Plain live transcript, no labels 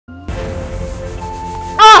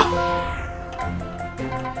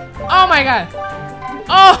my god!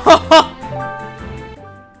 Oh!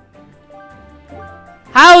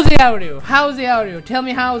 How's the audio? How's the audio? Tell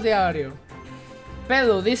me how's the audio.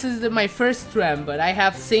 Pelo, this is my first stream, but I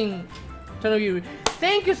have seen a ton of you.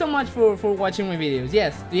 Thank you so much for watching my videos.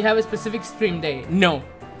 Yes. Do you have a specific stream day? No.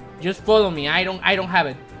 Just follow me. I don't have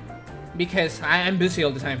it because I'm busy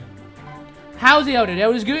all the time. How's the audio?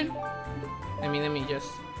 That was good. Let me just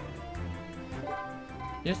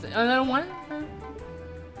another one,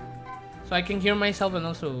 so I can hear myself and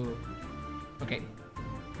also. Okay.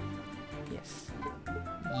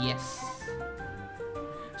 Yes.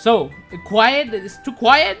 So quiet. It's too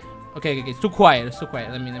quiet. Okay. It's too quiet. It's too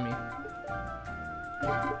quiet. Let me.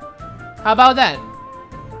 How about that?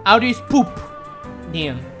 Audio is poop.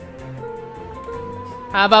 Damn.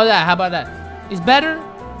 How about that? Is better?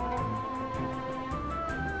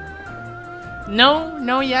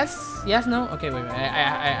 No, yes, no. Okay, wait.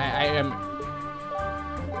 I am.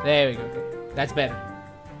 There we go. Okay. That's better.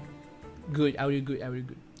 Good. Audio good.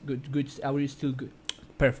 Good. Audio is still good.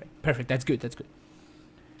 Perfect. That's good.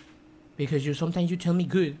 Because sometimes you tell me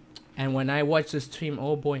good, and when I watch the stream,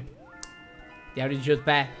 oh boy, the audio is just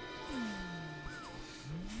bad.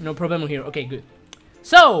 No problem here. Okay, good.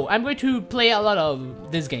 So I'm going to play a lot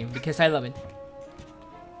of this game because I love it.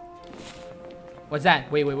 What's that?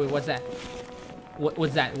 Wait. What's that?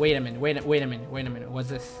 What's that? Wait a minute. What's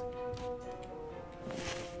this?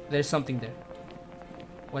 There's something there.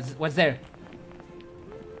 What's there?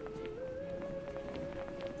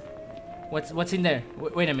 What's in there?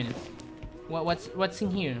 Wait a minute. What's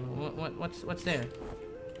in here? What's there?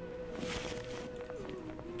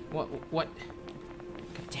 What? God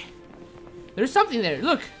damn. There's something there.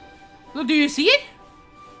 Look. Do you see it?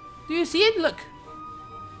 Look.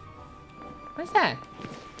 What's that?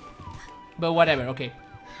 But whatever. Okay.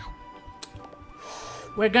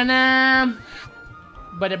 We're gonna.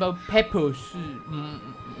 But about Peppo's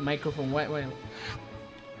microphone. What?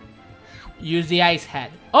 Use the ice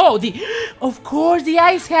hat. Oh, of course the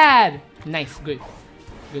ice hat. Nice, good.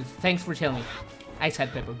 Thanks for telling me. Ice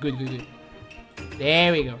hat, Peppo. Good.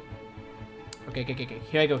 There we go. Okay.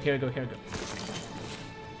 Here I go.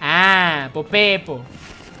 Ah, Peppo.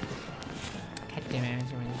 God damn it.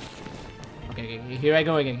 Okay. Here I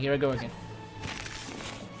go again.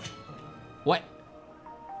 What?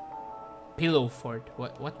 Pillow fort.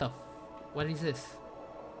 What is this?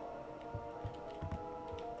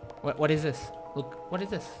 What is this? Look, what is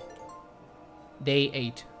this? Day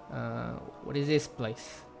 8. What is this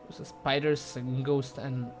place? There's a spiders and ghost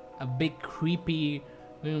and a big creepy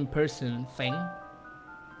person thing.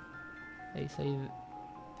 They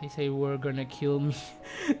say we're gonna kill me.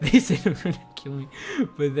 They say they're gonna kill me,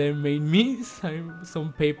 but they made me sign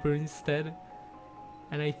some paper instead.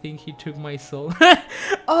 And I think he took my soul.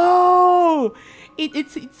 Oh,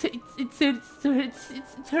 it's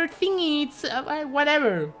her thingy. It's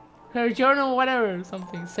whatever. Her journal, whatever,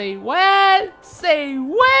 something. Say what?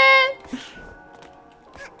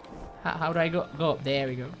 How do I go? Go. There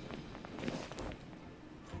we go.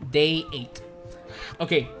 Day 8.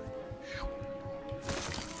 Okay.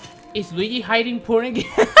 Is Luigi hiding porn again?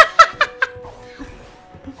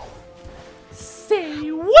 Say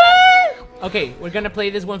what? Okay, we're gonna play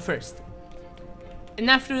this one first. And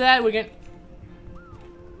after that, we're gonna...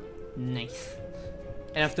 Nice.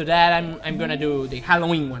 And after that, I'm gonna do the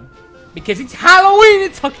Halloween one. Because it's Halloween!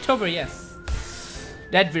 It's October, yes!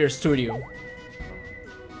 That Veer Studio.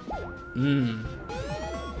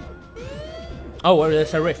 Oh, well,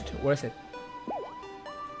 there's a rift. Where is it?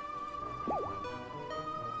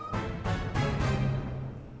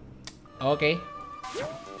 Okay.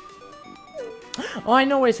 Oh, I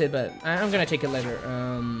know where is it, but I'm gonna take it later.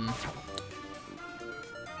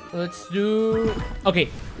 Let's do... Okay,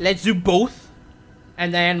 let's do both.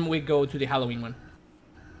 And then we go to the Halloween one.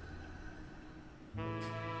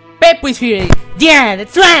 Peppo's here! Yeah,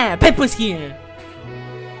 that's right! Peppo's here!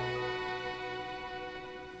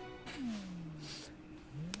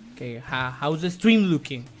 Okay, how's the stream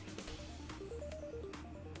looking?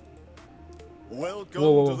 Welcome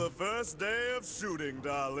to the first day of shooting,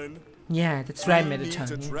 darling. Yeah, that's right, We need to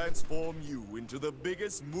Metatron. transform you into the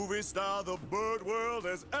biggest movie star the bird world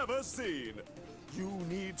has ever seen. You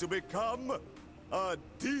need to become a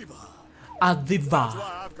diva. A That's diva.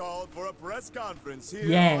 why I've called for a press conference here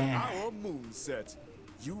Yeah. on our moon set.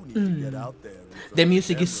 You need to get out there. The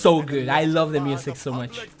music is so good. I love the music so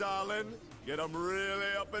much. Darling. Get them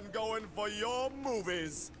really up and going for your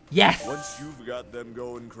movies. Yes! Once you've got them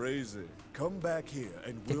going crazy, come back here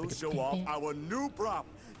and we'll show off our new prop.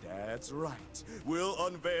 That's right. We'll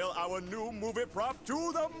unveil our new movie prop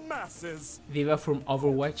to the masses. Diva from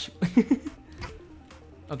Overwatch.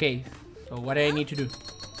 Okay, so what do I need to do?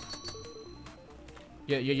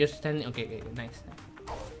 You're just standing. Okay, okay, nice.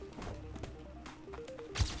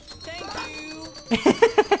 Thank you.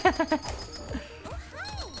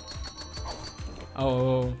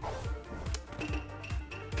 Oh.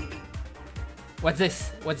 What's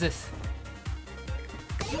this? What's this?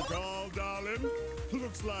 You call, darling?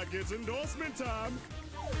 Looks like it's endorsement time.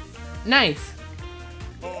 Nice.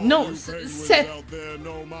 All No, you penguins Seth. out there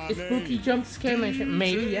know my It's name. spooky jump scare mission.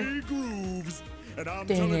 Maybe, yeah. DJ Grooves. And I'm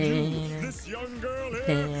telling you, this young girl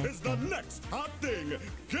here is the next hot thing,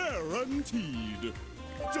 guaranteed.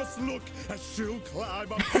 Just look as she'll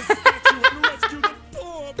climb up the statue and rescue the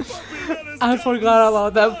poor puppy that is I forgot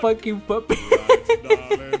about that fucking puppy. right,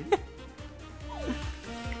 darling.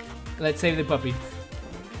 Let's save the puppy.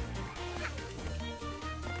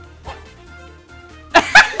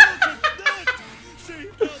 She held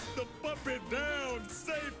the puppy down,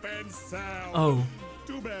 safe and sound. Oh.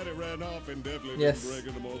 Too bad it ran off and definitely Yes. didn't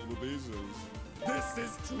break into multiple pieces. This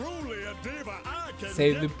is truly a diva I can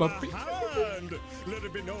Save get the puppy. behind. Let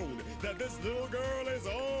it be known that this little girl is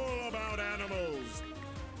all about animals.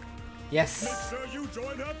 Make Yes. sure you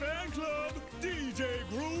join her fan club, DJ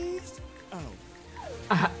Grooves.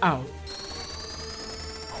 Out. Ow.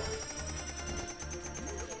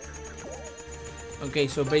 Okay,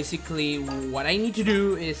 so basically what I need to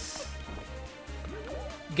do is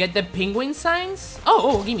get the penguin signs.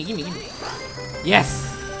 Oh, gimme. Yes.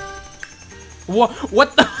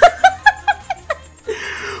 What the?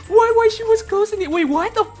 Why she was closing it? Wait,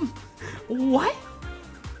 what the? What?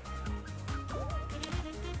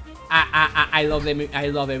 I love them. I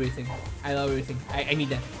love everything. I love everything. I need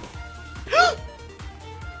that.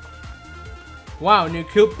 Wow, new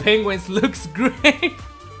cool penguins looks great.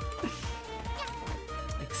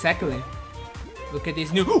 Exactly. Look at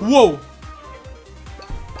this new. Whoa!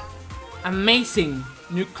 Amazing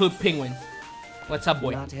new cool penguins. What's up,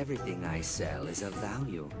 boy? Not everything I sell is of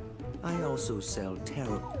value. I also sell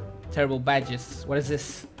Terrible badges. What is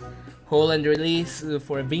this? Hold and release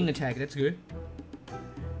for a beam attack. That's good.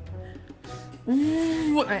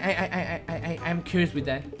 Ooh, I'm curious with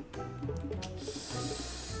that.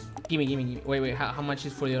 Gimme. Wait. How much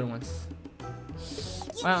is for the other ones?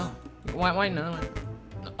 Well, why not?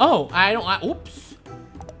 Oh, I don't. Oops.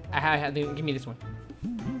 I have. Give me this one.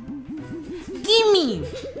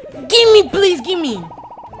 Gimme, please, gimme.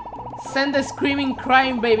 Send the screaming,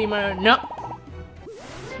 crying baby murder. No.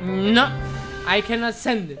 I cannot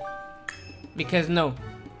send it because no.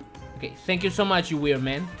 Okay, thank you so much, you weird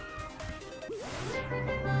man.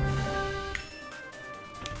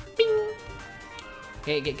 Bing.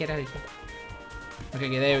 Okay, get out of here. Okay,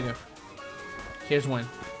 there we go. Here's one.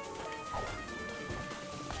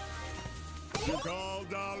 You call,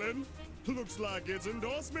 darling? Looks like it's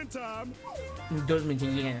endorsement time. Endorsement,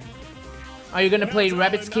 yeah. Are you gonna play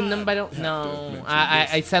Rabbit's Kingdom? But no,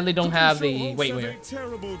 I sadly don't have the. Wait. A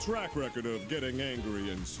terrible track record of getting angry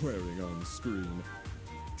and swearing on screen.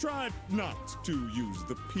 Try not to use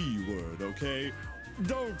the P word, okay?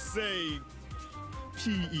 Don't say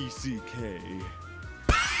P-E-C-K.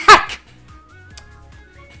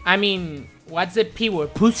 I mean, what's the P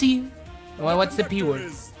word? Pussy? What's the P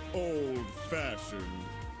word? Old-fashioned.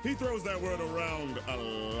 He throws that word around a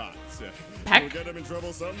lot. Peck? We'll get him in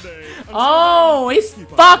trouble someday. Oh, it's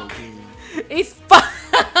Keep on fuck. poking. It's fuck.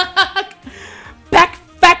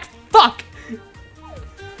 Fuck.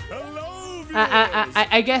 Hello,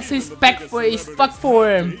 I guess it's fuck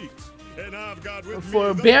for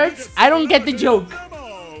birds. I don't get the joke.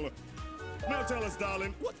 Now tell us,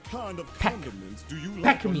 darling, what kind of Peck. condiments do you Peck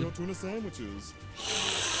like on me. your tuna sandwiches?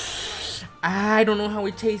 I don't know how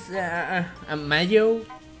it tastes. Mayo.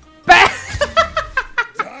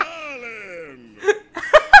 Darling!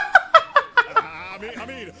 I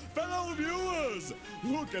mean, fellow viewers,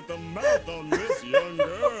 look at the mouth on this young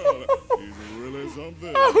girl. She's really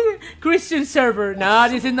something. Christian server. No,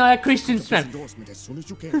 this is not a Christian This stream. endorsement as soon as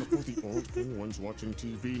you can before the old ones watching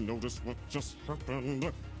TV notice what just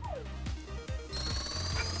happened.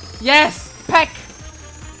 Yes, Peck.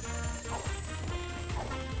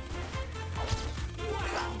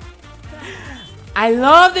 I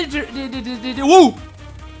love the woo.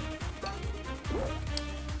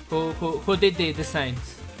 Who did the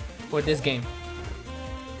designs for this game?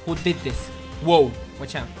 Who did this? Whoa,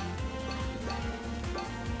 watch out.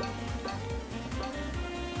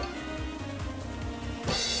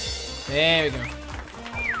 There we go.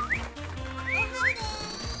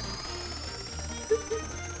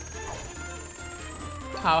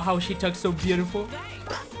 How she talks so beautiful.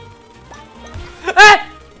 Ah!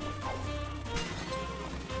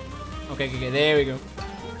 Okay, there we go.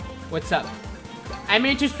 What's up? I'm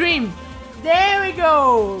into stream. There we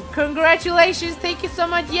go. Congratulations. Thank you so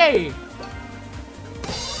much. Yay.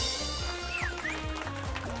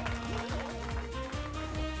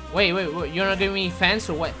 Wait. You're not giving me fans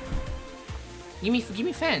or what? Give me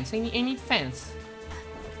fans. I need fans.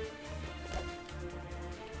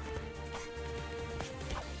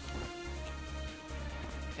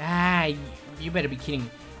 Ah, you better be kidding.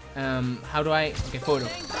 How do I? Okay, photo.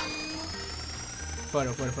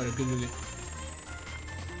 Good.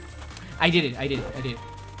 I did it.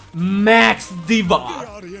 Max Diva. The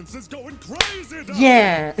audience is going crazy.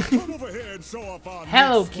 Yeah. Come over here and show off our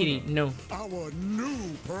Hello, next Kitty. winner, No. Our new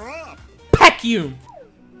prop. Pack you.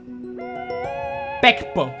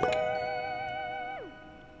 Backpop.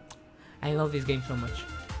 I love this game so much.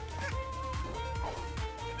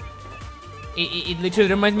 It literally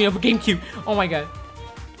reminds me of GameCube. Oh my god.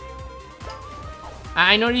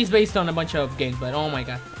 I know it's based on a bunch of games, but oh my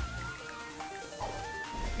god.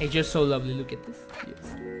 It's just so lovely. Look at this.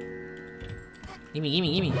 Yes.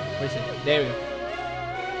 Gimme. Where is it? There we go.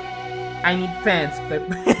 I need fans, but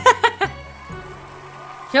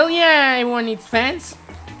hell yeah, everyone needs fans.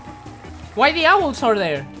 Why the owls are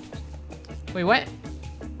there? Wait, what?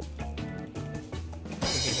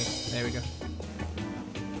 Okay, there we go.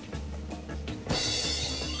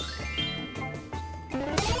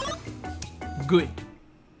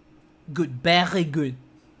 Good, very good.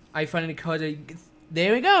 I finally caught it.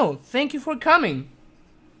 There we go. Thank you for coming.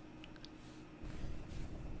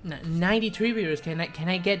 93 viewers. Can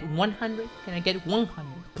I get 100? Can I get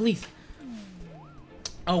 100? Please.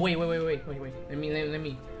 Oh wait. Let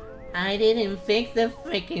me. I didn't fix the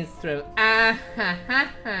freaking stream. Ah ha ha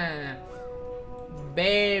ha.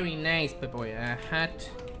 Very nice, boy. A hat.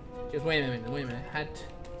 Just wait a minute. Hat.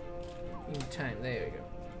 In time. There we go.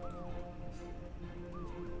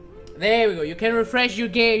 There we go. You can refresh your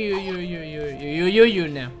game. You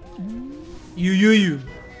now. You.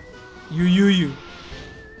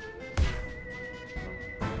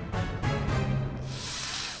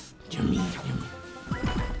 Yummy.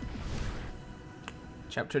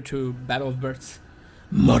 Chapter 2, Battle of Birds.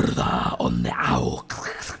 Murder on the owl.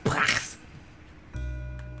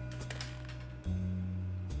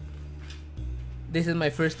 This is my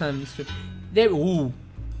first time. There. Ooh.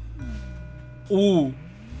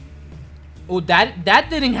 That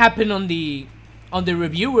didn't happen on the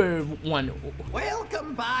reviewer one.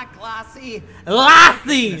 Welcome back, Lassie.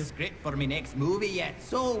 Lassie! The script for my next movie yet,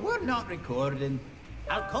 so we're not recording.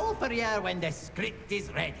 I'll call for you when the script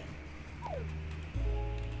is ready.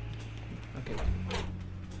 Okay.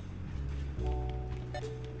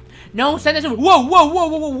 No, send us. Whoa!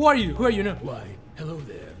 Who are you? Who are you now? Why, hello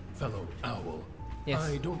there, fellow owl. Yes.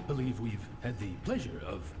 I don't believe we've had the pleasure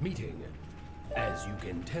of meeting. As you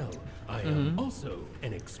can tell, I am also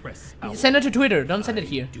an express owl. Send it to Twitter. Don't send it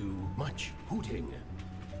here. Do much hooting.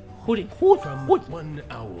 Hoot. From one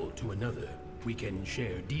owl to another, we can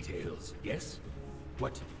share details, yes?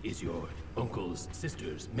 What is your uncle's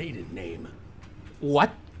sister's maiden name?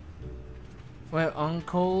 What? Well,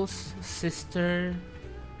 uncle's sister.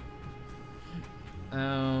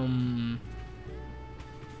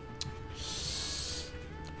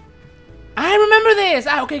 I remember this.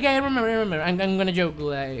 Okay, I remember. I'm gonna joke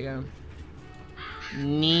like.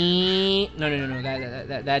 No.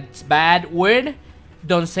 That's bad word.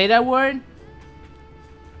 Don't say that word.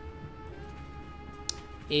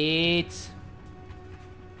 It's.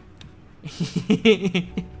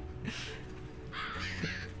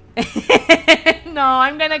 No,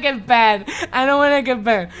 I'm gonna get bad. I don't wanna get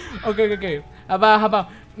bad. Okay. How about?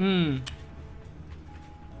 Yeah,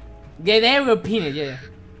 there we go. Penis. Yeah.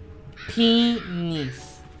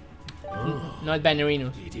 Penis. Not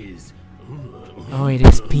bannerinos. It is. Oh, it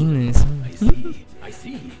is penis. I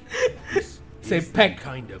see. Say Is the peck.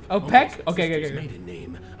 kind of Oh, peck? uncle's Okay. sister's maiden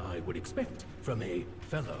name I would expect from a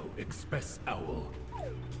fellow express owl.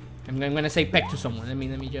 I'm gonna say peck to someone. Let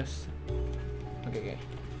me just. Okay.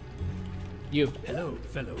 You. Hello,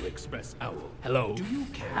 fellow express owl. Hello. Do you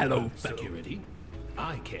care Hello, about fellow. security?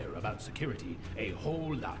 I care about security a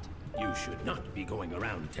whole lot. You should not be going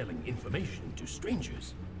around telling information to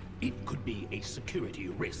strangers. It could be a security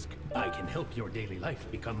risk. I can help your daily life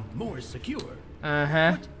become more secure.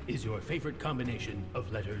 What is your favorite combination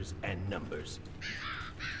of letters and numbers?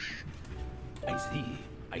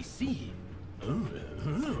 I see.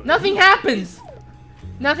 Nothing happens.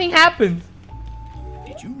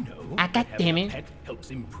 Did you know Ah, God having damn a it. pet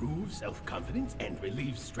helps improve self-confidence and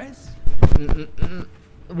relieve stress?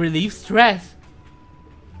 Relieve stress.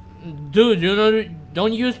 Dude,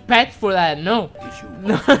 don't use pets for that. No. Did you also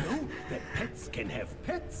know that pets can have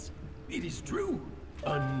pets? It is true.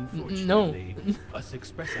 Unfortunately, us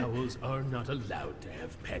express owls are not allowed to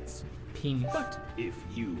have pets. Penis. But if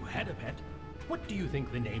you had a pet, what do you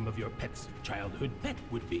think the name of your pet's childhood pet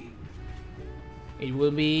would be? It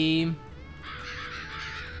will be...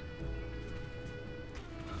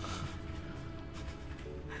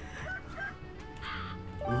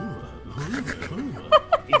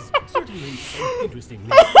 Is certainly an interesting name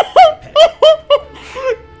for a pet.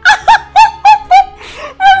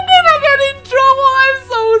 I'm gonna get in trouble. I'm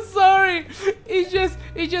so sorry. It's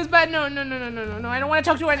just bad. No. I don't want to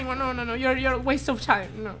talk to anyone. No. You're a waste of time.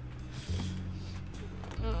 No.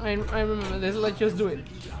 I remember this. Let's just do it.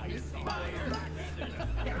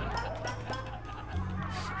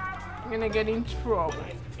 I'm gonna get in trouble.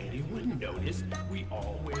 Anyone notice we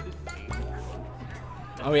all wear the same?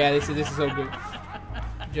 Oh yeah, this is so good.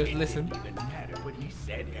 Just listen. It didn't even matter what he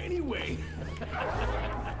said anyway.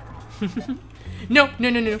 No.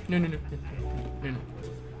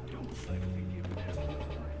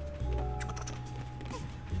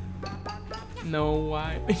 No,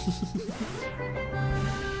 why?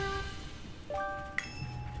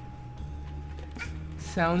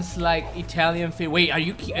 Sounds like Italian food. Wait, are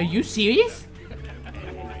you serious?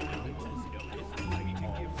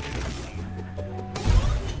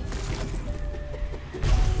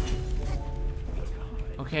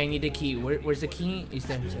 Okay, I need the key. Where's the key? Is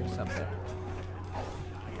there? It's up there.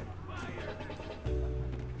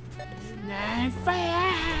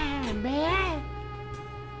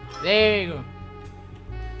 There you go.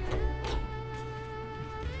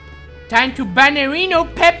 Time to bannerino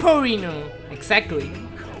pepperino. Exactly.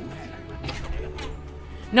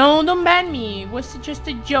 No, don't ban me. It was just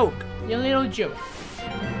a joke. A little joke.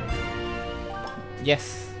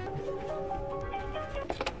 Yes.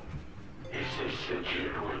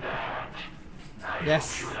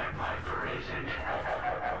 Yes.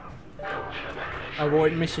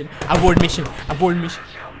 Abort mission. Abort mission. Abort mission.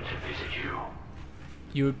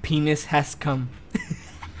 Your penis has come.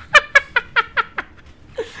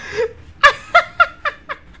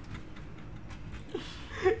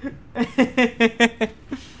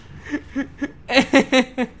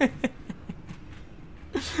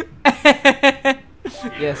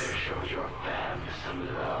 Yes.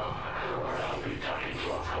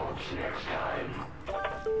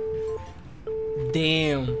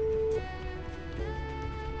 Damn.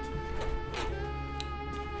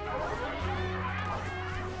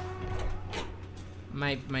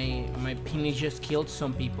 My penis just killed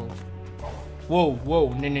some people. Whoa.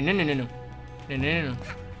 No.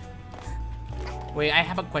 Wait, I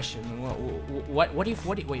have a question. What if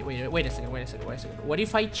wait a second. What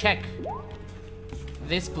if I check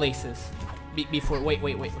these places before wait.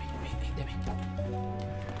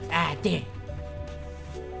 Ah, there.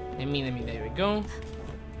 Let me, there we go.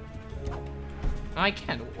 I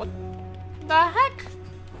can't. What the heck?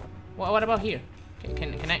 What about here?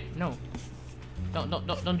 Can I? No.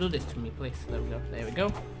 Don't do this to me, please. There we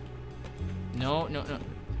go. No.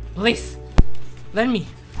 Please. Let me.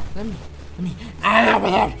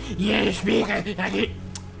 Yes, speak.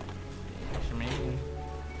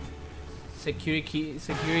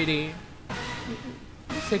 Security.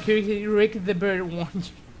 Rick the Bird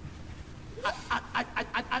wants.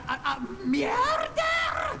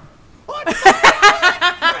 Murder!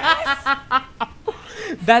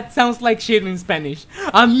 That sounds like shit in Spanish.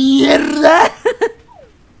 A mierda!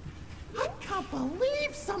 I can't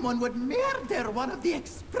believe someone would murder one of the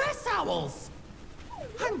express owls.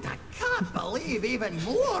 And I can't believe even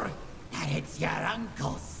more that it's your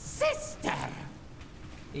uncle's sister.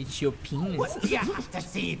 It's your penis. What do you have to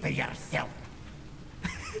see for yourself?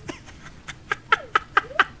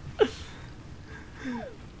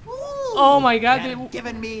 Oh my god, You're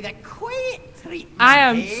giving me the quiet treatment. I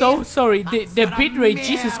am eh? so sorry. The That's what a bitrate,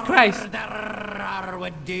 Jesus Christ. murderer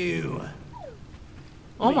would do.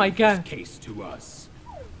 Oh my Leave god. this case to us.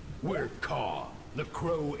 We're Caw, the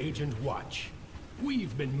Crow Agent Watch.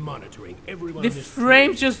 We've been monitoring everyone The on this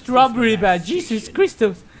frames train just dropped since the really last bad. Jesus station.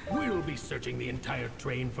 Christos. We'll be searching the entire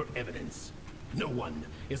train for evidence. No one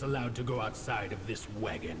is allowed to go outside of this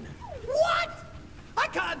wagon. What? I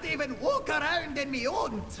can't even walk around in my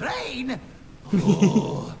own train.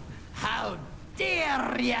 Oh, how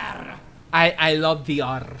dare ya! I love the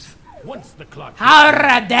R's. Once the clock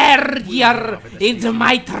How dare you into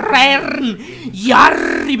my train?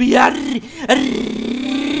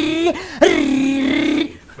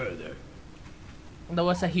 further. That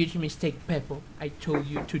was a huge mistake, Peppo. I told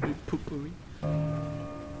you to do poopery.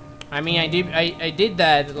 I mean, I did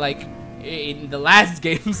that like in the last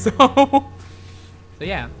game, so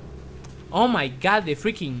yeah. Oh my god, they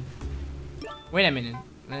freaking. Wait a minute.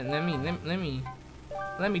 Let me.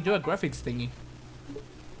 let me do a graphics thingy.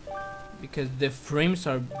 Because the frames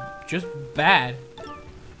are just bad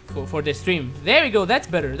for the stream. There we go, that's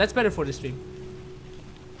better. That's better for the stream.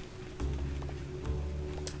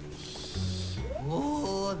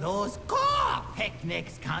 Oh, those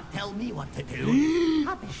picnics can't tell me what to do.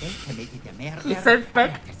 I bet they committed the murder and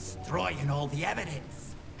are destroying all the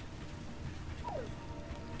evidence.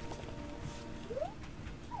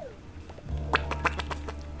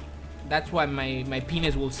 That's what my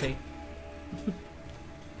penis will say.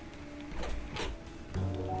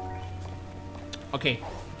 Okay.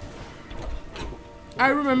 I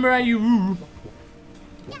remember you.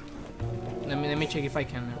 Let me check if I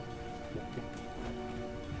can now.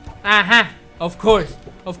 Aha! Of course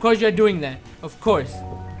you're doing that. Of course.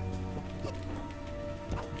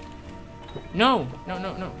 No.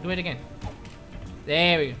 Do it again.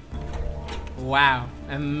 There we go. Wow.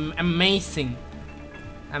 Amazing.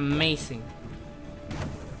 Amazing.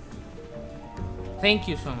 Thank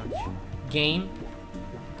you so much. Game.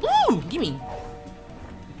 Ooh, gimme.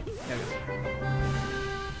 There we go.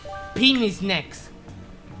 Penis next.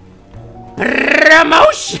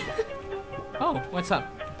 Promotion. Oh, what's up?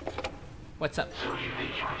 What's up? So you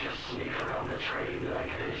think you can just sneak around the train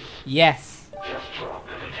like this? Yes. Just drop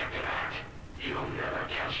the detective act. You'll never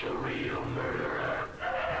catch the real murderer.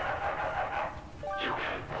 You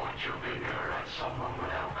can't point your finger at someone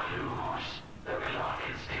without clues. The clock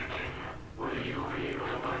is ticking. Will you be able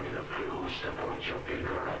to find enough clues to point your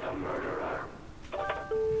finger at the murderer?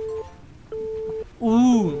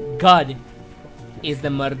 Ooh, God is the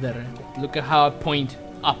murderer. Look at how I point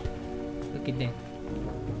up. Look at that.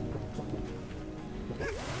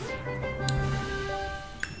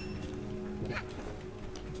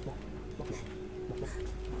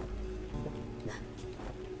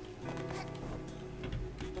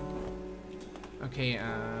 Okay,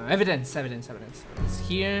 evidence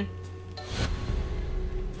here.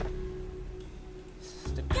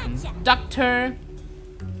 The conductor.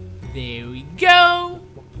 There we go.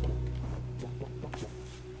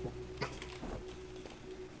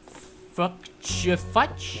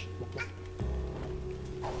 Fudge.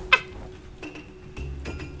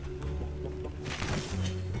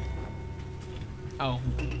 Oh,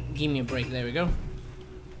 give me a break. There we go.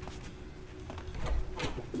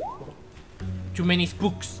 Too many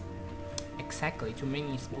spooks. Exactly, too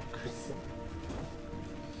many spooks.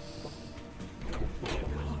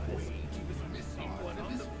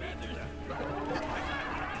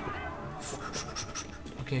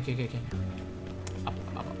 Okay.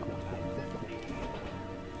 Up.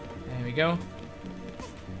 There we go.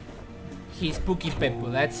 He's spooky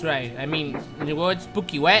Peppo, that's right. I mean, the word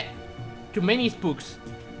spooky, what? Too many spooks.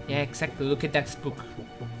 Yeah, exactly, look at that spook.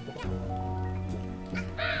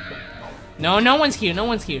 No one's here, Shh. No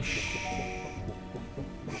one's here.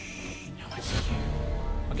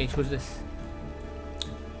 Okay, who's this?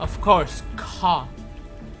 Of course,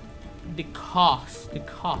 the cause.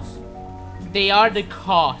 They are the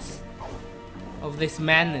cause of this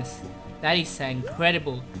madness. That is an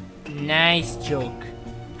incredible, nice joke.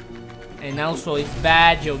 And also, it's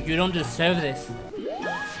bad joke. You don't deserve this.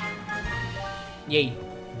 Yay.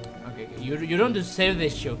 Okay. You don't deserve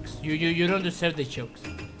these jokes. You don't deserve these jokes.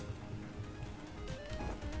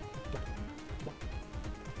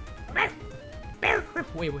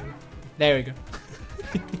 Wait. There we go.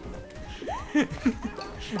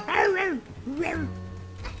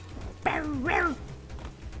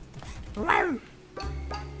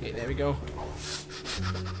 Okay, there we go.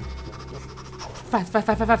 Fast.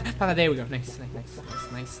 There we go.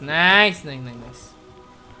 Nice.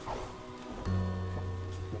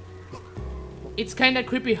 It's kind of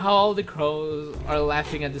creepy how all the crows are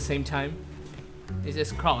laughing at the same time. It's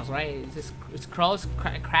just crows, right? It's crows.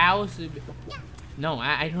 No,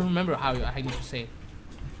 I don't remember how I need to say it.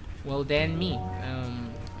 Well, then me.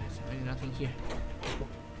 There's really nothing here.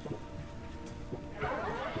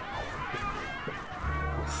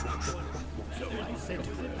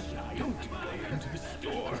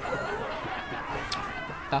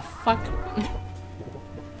 The fuck?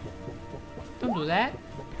 Don't do that.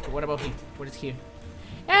 What about here? What is here?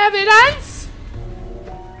 Evidence!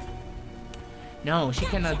 No, she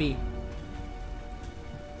cannot be.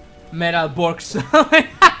 Metal Borks.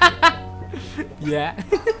 Yeah.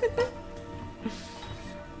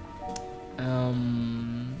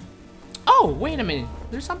 Oh, wait a minute.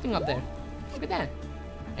 There's something up there. Look at that.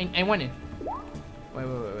 I want it.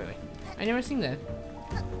 Wait. I never seen that.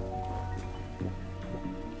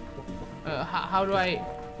 How do I?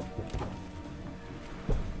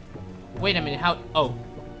 Wait a minute. How? Oh.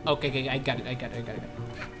 Okay. I got it.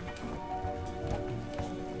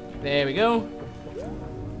 There we go.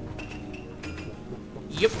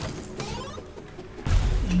 Yep.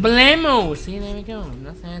 Blamo! See, there we go.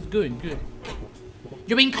 Nothing. That's good, good.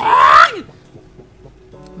 You're being caught!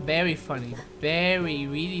 Very funny. Very,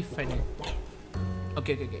 really funny.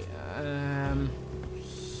 Okay, okay, okay.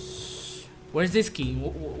 Where's this key?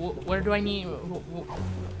 Where do I need?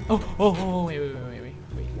 Oh, wait.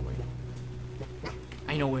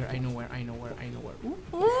 I know where.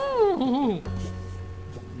 Ooh.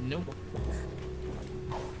 Nope.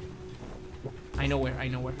 I know where.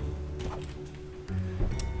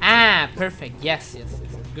 Ah, perfect. Yes.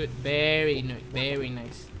 Good. Very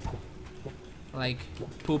nice. Like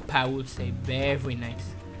Poopa would say, very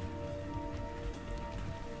nice.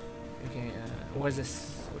 Okay, what is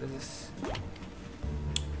this?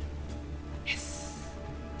 Yes.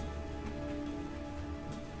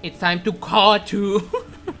 It's time to call to.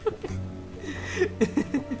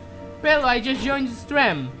 Pelo, I just joined the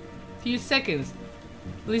stream. Few seconds.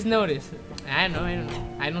 Please notice. I don't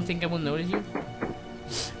know. I don't think I will notice you.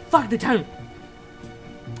 Fuck the time.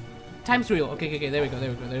 Time's real. Okay. There we go.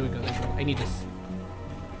 I need this.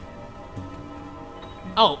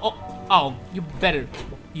 Oh. You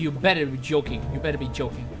better be joking.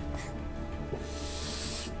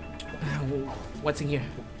 What's in here?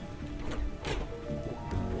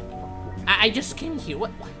 I just came here.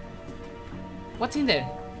 What's in there?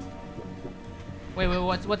 Wait.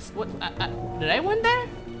 What? Did I went there?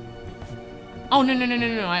 Oh no.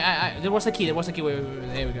 There was a key. Wait.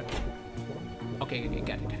 There we go. Okay.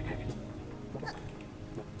 Got it.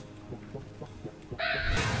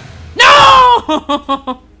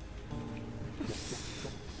 No!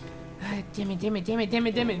 Damn it.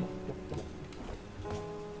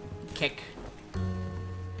 Keck.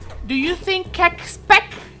 Do you think Keck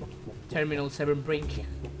spec? Terminal 7 brink.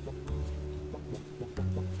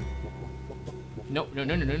 No.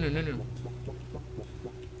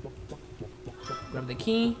 Grab the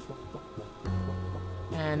key.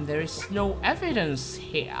 And there is no evidence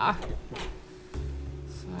here.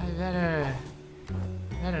 So I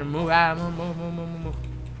better move out. Move.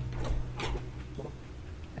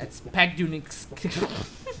 That's packed Unix.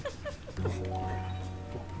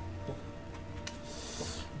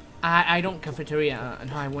 I don't cafeteria.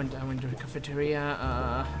 No, I went to the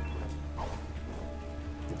cafeteria.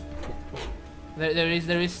 There is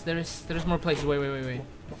more places. Wait.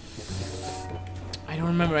 I don't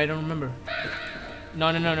remember.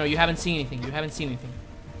 No. You haven't seen anything.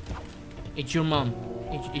 It's your mom.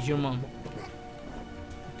 It's your mom.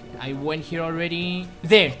 I went here already.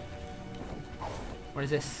 There. What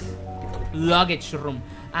is this? Luggage room.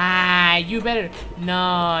 Ah, you better.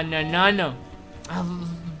 No.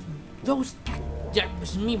 Those. That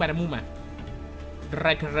was me, Baramuma.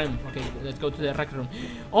 Rec room. Okay, let's go to the rec room.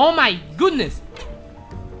 Oh my goodness!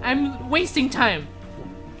 I'm wasting time.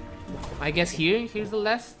 I guess here's the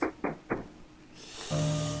last.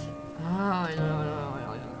 Oh, no.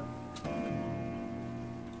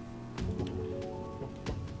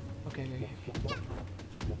 Okay.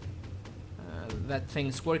 That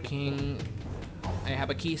thing's working. I have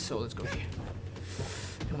a key, so let's go here.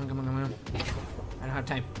 Come on. I don't have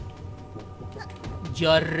time.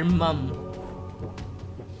 Your mom.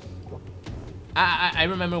 I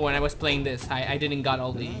remember when I was playing this, I didn't got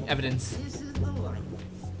all the evidence. This is the life.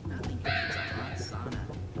 Nothing beats a hot sauna.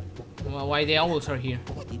 Well, why the owls are here?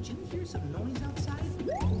 Did you hear some noise outside?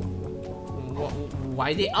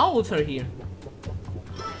 Why the owls are here?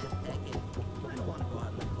 I don't want to go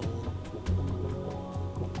out in the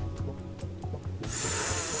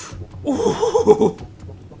cold. Ooh.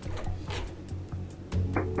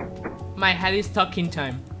 My head is talking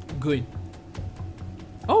time. Good.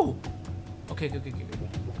 Oh. Okay.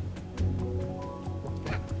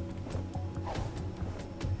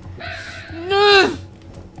 No.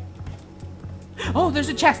 Oh, there's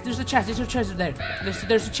a chest. There's a chest there.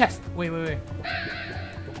 There's a chest. Wait.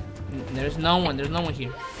 There's no one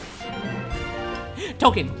here.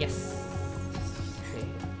 Token. Yes.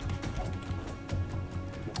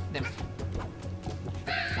 Them.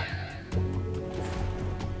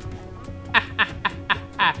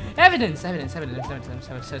 Evidence. Sweat.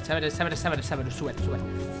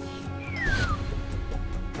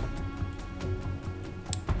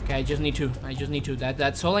 Okay, I just need two.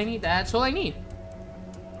 That's all I need. That's all I need.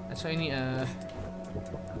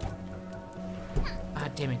 Ah,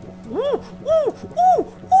 damn it. Woo!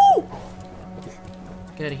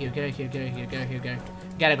 Get out of here.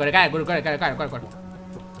 Got it.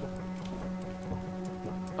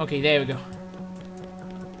 Okay, there we go.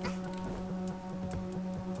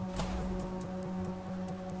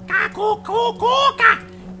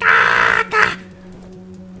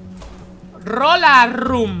 Roller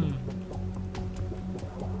room.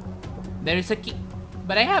 There is a key.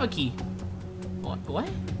 But I have a key. What?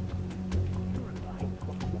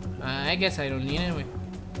 I guess I don't need it anyway.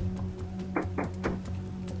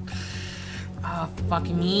 Ah,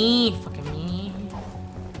 fucking me. Fucking me.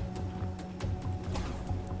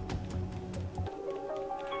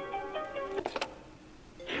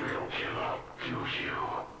 You don't give up, do you?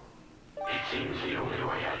 It seems the only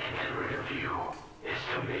way I can get rid of you is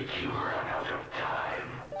to make you run out of time.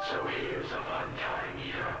 So here's a fun time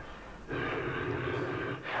eater.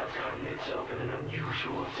 Has gotten itself in an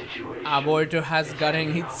unusual situation. Aborto has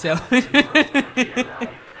gotten itself. Just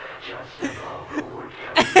above the wood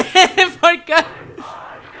Forgot.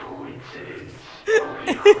 odd coincidence. All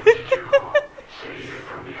you have to do, save it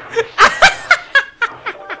from becoming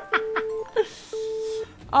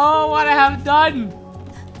Oh, what I have done!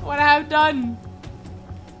 What I have done!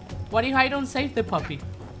 What if I don't save the puppy?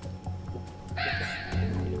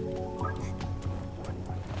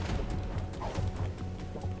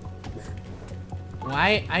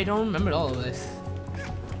 Why? I don't remember all of this.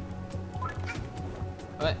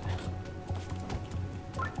 What?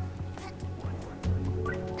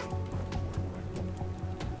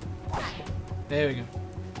 There we go.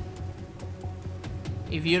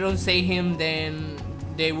 If you don't save him, then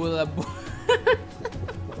they will abort. Thank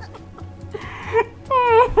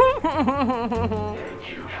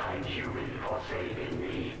you, kind human, for saving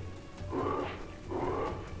me.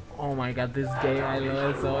 Oh my god, this game, I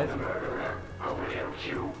love it so much. I will help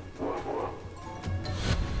you.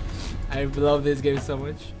 I love this game so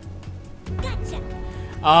much.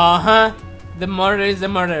 Uh-huh. The murder is the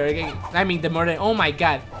murder. Okay. I mean the murder. Oh my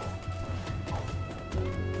god.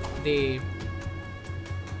 Wait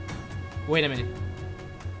a minute.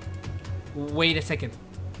 Wait a second.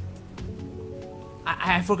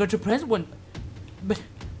 I forgot to press one. But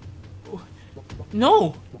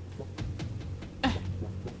no.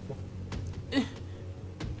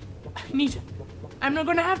 I'm not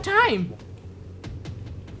gonna have time.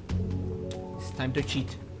 It's time to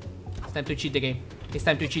cheat. It's time to cheat the game. It's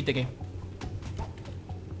time to cheat the game.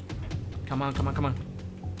 Come on, come on, come on.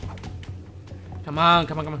 Come on,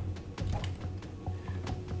 come on, come on.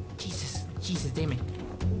 Jesus, Jesus, damn it.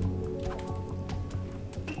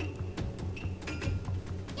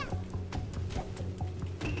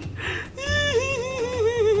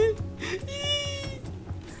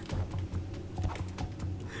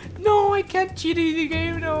 No, I can't cheat in the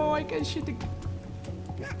game. No, I can't cheat the game.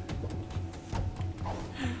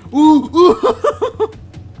 Ooh, ooh.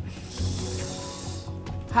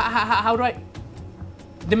 How do I?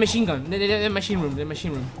 The machine gun. The machine room. The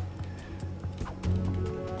machine room.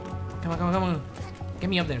 Come on, come on, come on. Get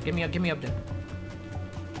me up there. Get me up there.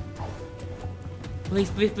 Please,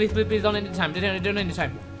 please, please, please, please. Don't end the time. Don't end the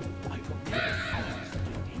time.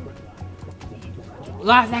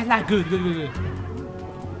 Last. Good, good, good, good.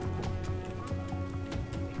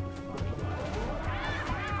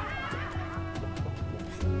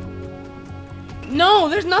 No,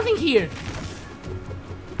 there's nothing here.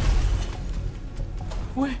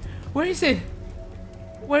 Where is it?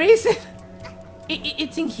 Where is it?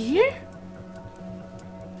 It's in here?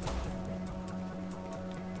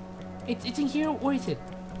 It's in here. Where is it?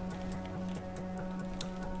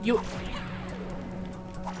 You.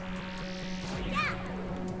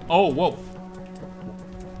 Oh, whoa.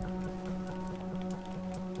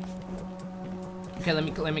 Okay, let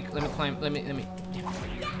me climb. Let me.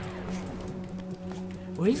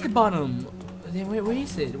 Where is the bottom? Where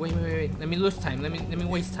is it? Wait. Let me lose time. Let me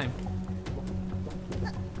waste time.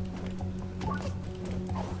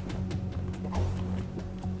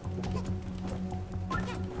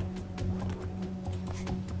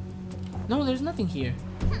 No, there's nothing here.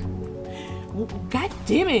 God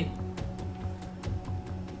damn it!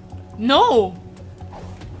 No!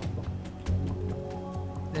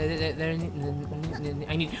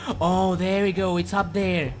 I need. Oh, there we go. It's up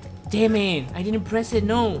there. Damn it! I didn't press it.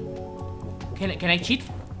 No. Can I cheat?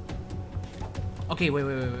 Okay, wait.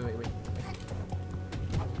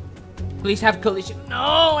 Please have collision.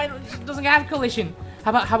 No, it doesn't have collision.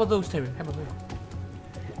 How about those, Terry? How about those?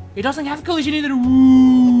 It doesn't have collision either.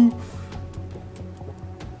 Woo!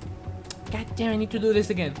 God damn! I need to do this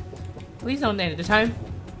again. Please don't end the time.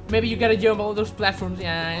 Maybe you gotta jump all those platforms.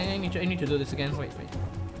 Yeah, I need to do this again. Wait.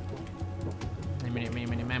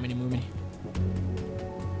 Move me.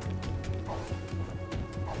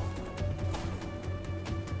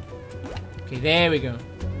 Okay, there we go.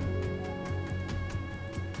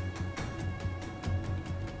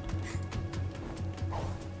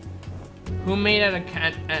 Who made an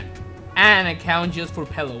account just for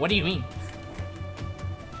Pelo? What do you mean?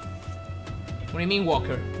 What do you mean,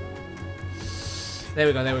 Walker? There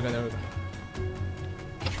we go.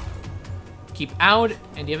 Keep out,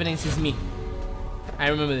 and the evidence is me. I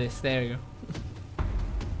remember this. There you go.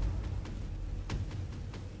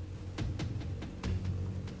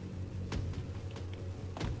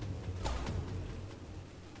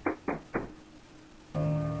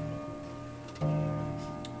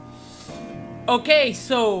 Okay,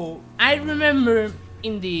 so I remember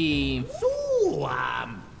in the So,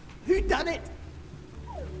 who done it?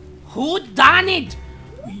 who done it?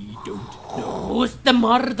 We don't know. Who's the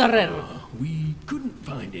murderer? We couldn't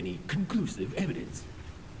find any conclusive evidence.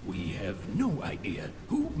 We have no idea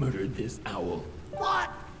who murdered this owl. What?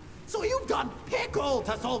 So you've done pickle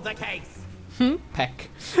to solve the case? Peck.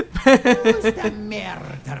 Who's the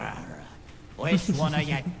murderer? Which one of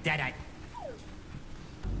you did it?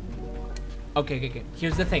 Okay.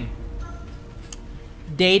 Here's the thing.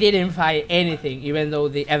 They didn't find anything, even though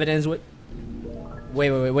the evidence would.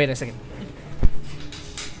 Wait a second.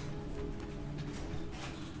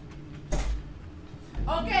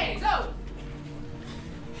 Okay, so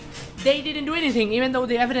they didn't do anything, even though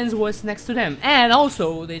the evidence was next to them, and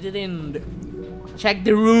also they didn't check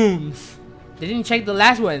the rooms. They didn't check the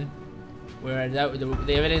last one, where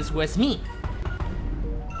the evidence was me.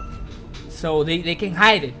 So they can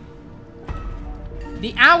hide it.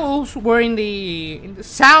 The owls were in the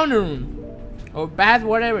sound room or bath,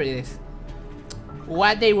 whatever it is.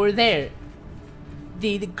 What they were there,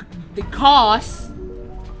 the cause,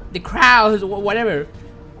 the crowds, whatever,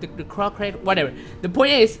 the crowd, whatever. The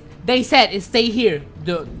point is, they said, stay here.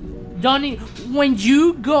 When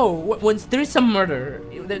you go, when there is a murder,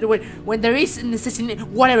 when there is an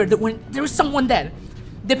assassination, whatever, when there is someone dead,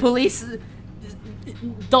 the police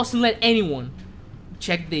doesn't let anyone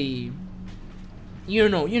check the. You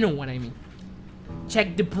know what I mean.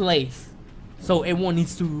 Check the place. So everyone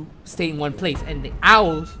needs to stay in one place. And the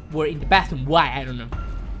owls were in the bathroom. Why? I don't know.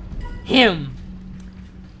 Him.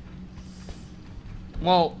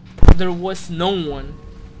 Well, there was no one.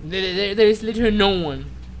 There is literally no one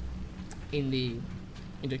in the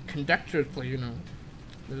conductor's place, you know.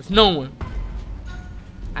 There's no one.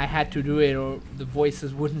 I had to do it or the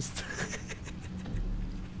voices wouldn't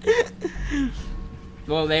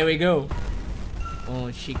Well, there we go.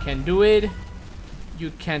 Oh, she can do it.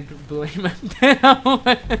 You can't blame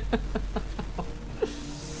her.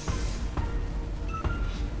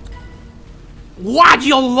 What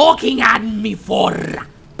you looking at me for?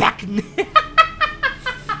 Back.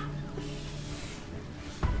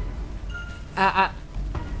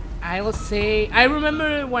 I will say I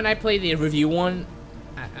remember when I played the review one.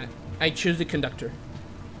 I choose the conductor.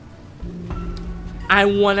 I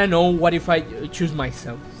wanna know what if I choose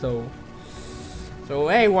myself. So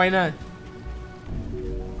hey, why not?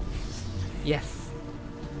 Yes,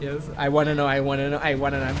 I wanna know.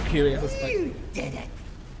 I'm curious as fuck. You did it.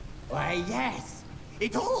 Why, yes.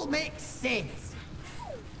 It all makes sense.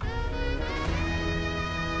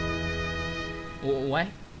 What?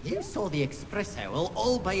 You saw the Express Owl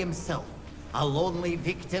all by himself, a lonely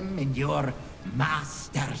victim in your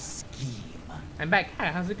master scheme. I'm back. Hi,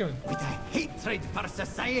 how's it going? With a hatred for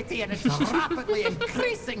society and its rapidly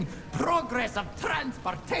increasing progress of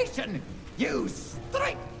transportation, you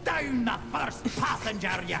strike down the first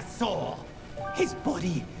passenger you saw. His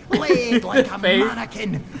body laid like a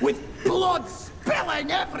mannequin with blood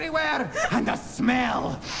spilling everywhere and the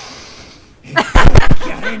smell. It took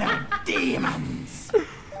your inner demons.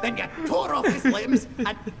 Then you tore off his limbs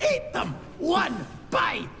and ate them one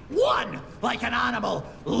by one like an animal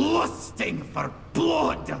lusting for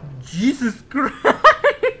blood. Jesus Christ!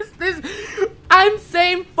 I'm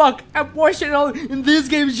saying fuck. I'm watching it all, and this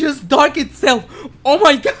game is just dark itself. Oh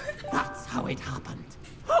my god! That's how it happened,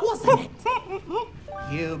 wasn't it?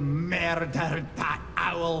 You murdered that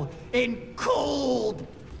owl in cold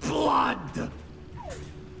blood.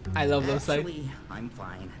 I love those sides. Actually, I'm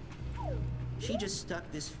fine. She just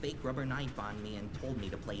stuck this fake rubber knife on me and told me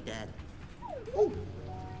to play dead. Oh.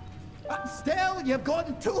 But still, you've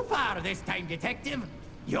gone too far this time, detective.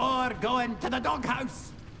 You're going to the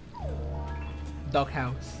doghouse.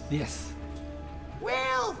 Doghouse, yes.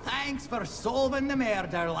 Well, thanks for solving the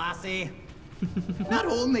murder, lassie. Not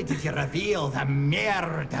only did you reveal the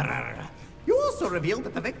murderer, you also revealed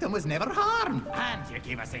that the victim was never harmed. And you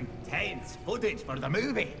gave us intense footage for the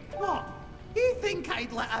movie. What? You think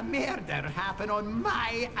I'd let a murder happen on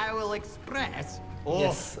my Owl Express? Oh,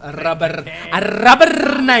 Yes, a rubber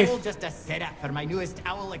knife. All just a setup for my newest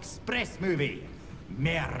Owl Express movie,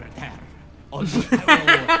 Murder on the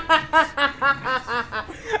Owl.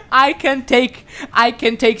 I can take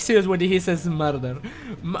serious when he says murder,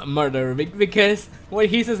 murder, because when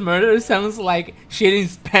he says murder it sounds like shit in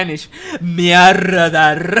Spanish.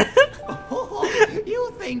 Mierda.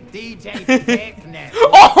 You think think DJ Technet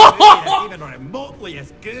is even remotely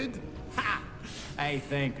as good? Ha! I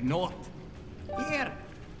think not. Here,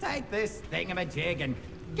 take this thingamajig and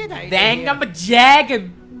get out of Dang, here. I'm a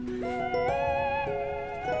jagging.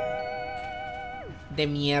 De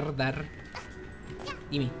mierda.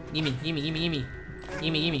 Gimme, gimme, gimme, gimme, gimme.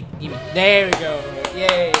 Gimme, gimme, gimme. There we go.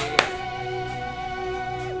 Yay.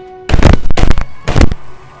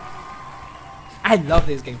 I love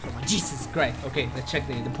this game so much. Jesus Christ. Okay, let's check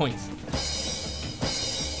the points.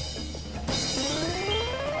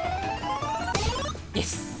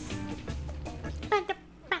 Yes.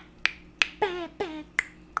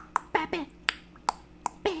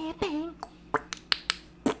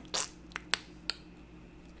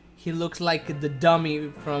 He looks like the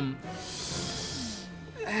dummy from.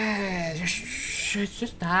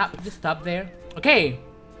 Just stop there. Okay.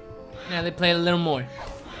 Now they play a little more.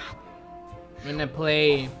 I'm gonna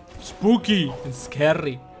play spooky and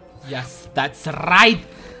scary. Yes, that's right.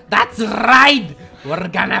 That's right. We're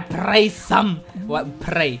gonna pray some. What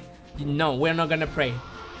pray? No, we're not gonna pray.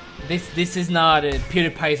 This is not a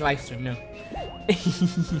PewDiePie's live stream. No.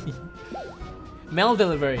 Mail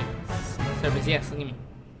delivery service. Yes, give me.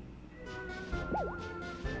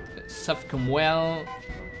 Stuff come well.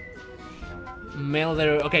 Mail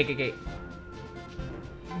delivery. Okay.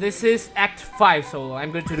 This is Act 5, so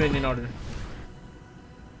I'm going to do it in order.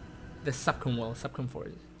 The subcom well, subcom 4.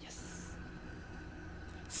 Yes.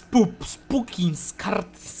 Spooky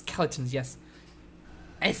skeletons, yes.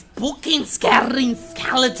 Spooky scary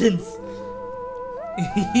skeletons.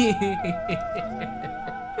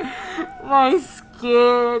 My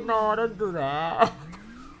skin, no, don't do that.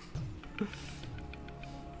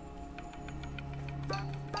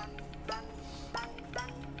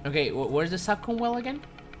 Okay, where's the subcom well again?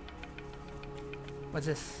 What's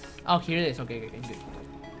this? Oh, here it is. Okay, good.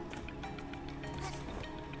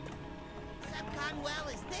 Subcon well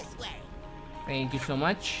is this way. Thank you so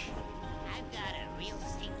much. I've got a real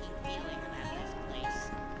stinky feeling about this place.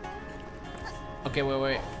 Okay,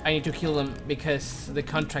 wait. I need to kill them because the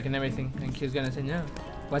contract and everything. And he's gonna say no.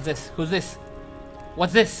 What's this? Who's this?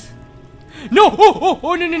 What's this? No!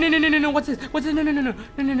 Oh, no. What's this? No,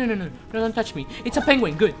 don't touch me. It's a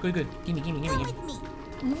penguin. Good. Gimme. Come with me.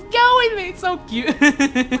 Go with me. It's so cute.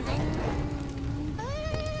 Subcon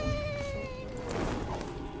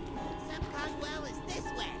well is this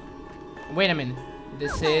way. Wait a minute.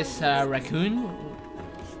 This is a raccoon.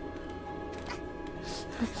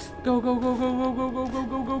 Go. Good.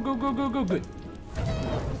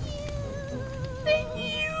 One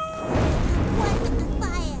with the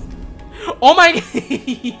fire. Oh my god.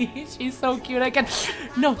 She's so cute. I can.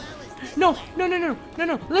 No.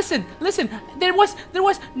 Listen. There was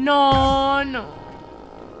no.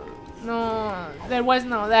 There was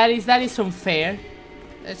no. That is unfair.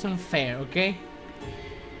 That's unfair. Okay.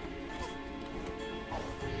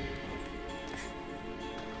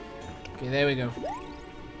 Okay, there we go.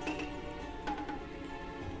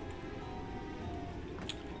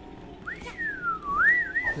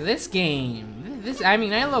 This game. I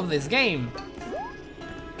mean, I love this game.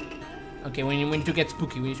 Okay, we need to get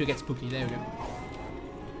spooky. There we go.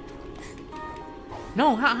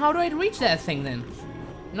 No, how do I reach that thing then?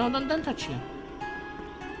 No, don't touch me.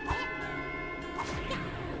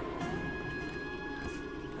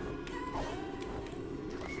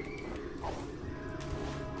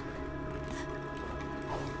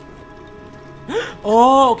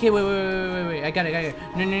 Oh, okay, wait. I got it.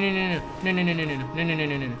 No.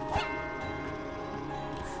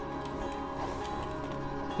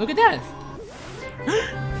 Look at that.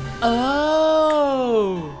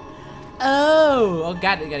 Oh,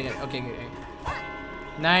 got it. Okay.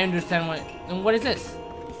 Now I understand what. And what is this?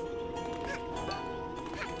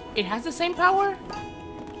 It has the same power?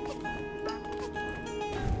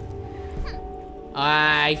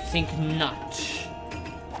 I think not.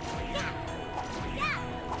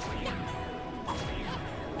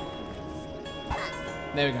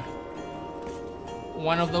 There we go.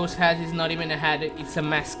 One of those hats is not even a hat, it's a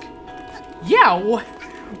mask. Yeah, what?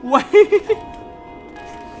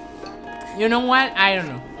 You know what? I don't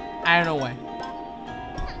know why.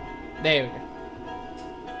 There we go.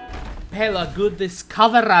 Pelo, good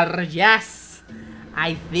discoverer, yes.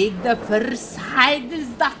 I think the first side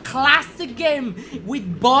is the classic game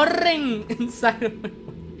with boring inside of my.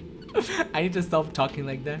 I need to stop talking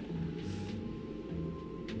like that.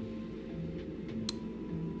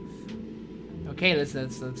 Okay, let's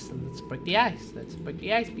break the ice. Let's break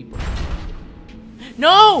the ice, people.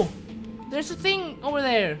 No! There's a thing over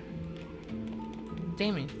there.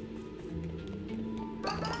 Damn it.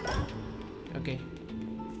 Okay.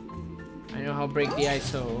 I know how to break the ice,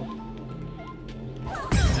 so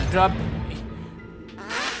drop.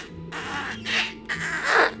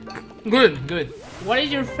 Good, good. What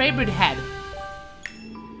is your favorite hat?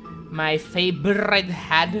 My favorite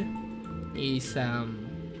hat is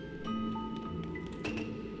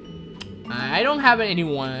I don't have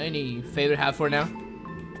any favorite hat for now.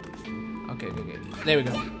 Okay, there we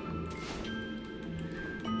go.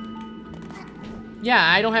 Yeah,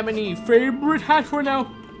 I don't have any favorite hat for now.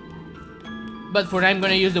 But for now, I'm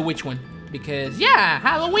gonna use the witch one. Because, yeah,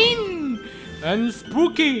 Halloween! And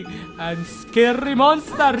spooky! And scary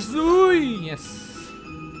monsters! Ooh, yes.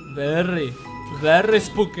 Very, very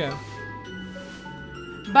spooky.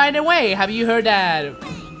 By the way, have you heard that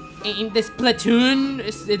in this platoon,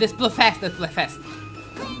 this Splatfest,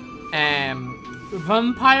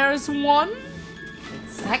 vampires won?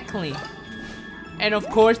 Exactly. And of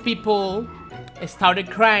course, people started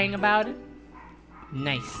crying about it.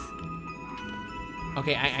 Nice.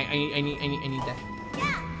 Okay, I need that.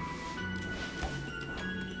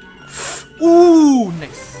 Ooh,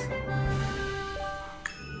 nice.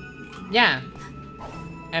 Yeah.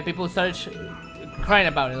 And people started crying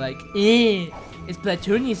about it, like, this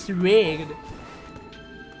platoon is rigged.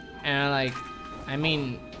 And I'm like, I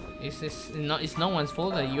mean, it's no one's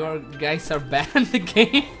fault that your guys are bad in the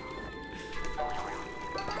game.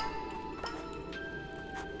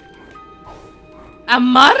 A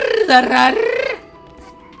murderer!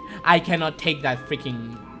 I cannot take that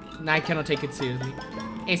freaking... I cannot take it seriously.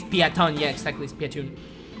 Espiaton, yeah, exactly, Espiaton.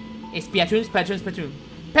 Espiaton.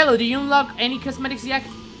 Pelo, do you unlock any cosmetics yet?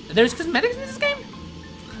 There's cosmetics in this game?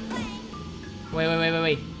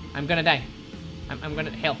 Wait. I'm gonna die. I'm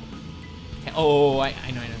gonna... Help. Oh, I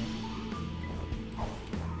know.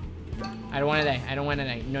 I don't wanna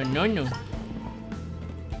die. No.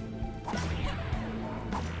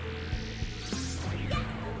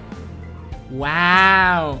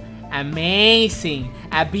 Wow, amazing.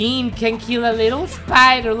 A bean can kill a little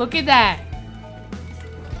spider. Look at that.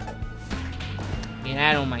 Get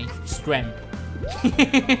out of my strem.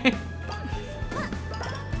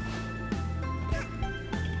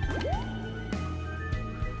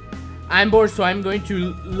 I'm bored, so I'm going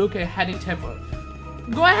to look ahead in temple.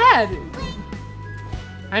 Go ahead.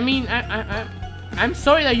 I mean, I'm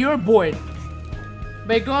sorry that you're bored.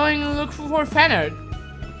 But going and look for fan art.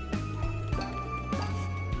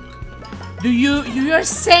 You are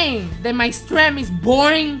saying that my stream is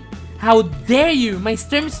boring? How dare you? My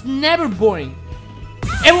stream is never boring.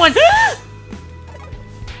 Everyone,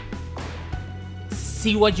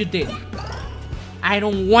 see what you did. I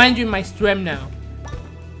don't want you in my stream now.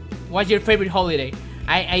 What's your favorite holiday?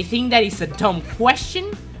 I think that is a dumb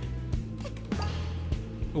question.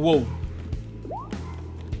 Whoa.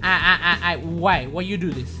 Why? Why you do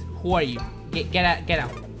this? Who are you? Get out.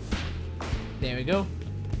 There we go.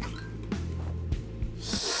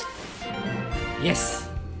 Yes.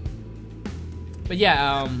 But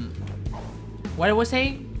yeah, what I was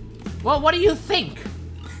saying? Well, what do you think?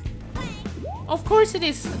 Of course it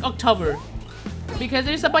is October. Because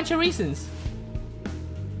there's a bunch of reasons.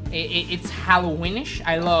 It's Halloweenish.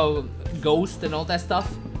 I love ghosts and all that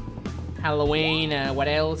stuff. Halloween, what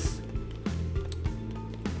else?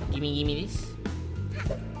 Give me this.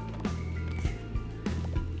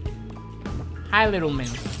 Hi, little man.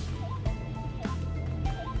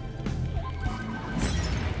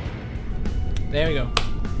 There we go.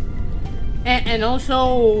 And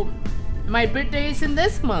also, my birthday is in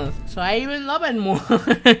this month, so I even love it more.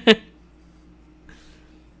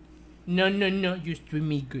 No, you stream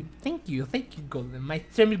me good. Thank you, Golden. My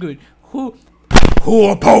stream is good. Who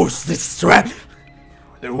opposed this stream?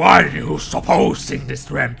 The one who's opposing this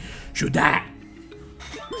stream should die.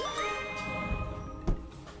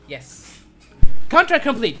 Yes. Contract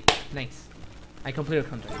complete. Nice. I completed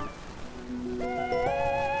contract.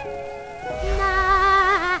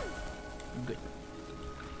 Good.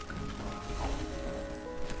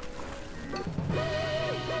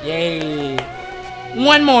 Yay.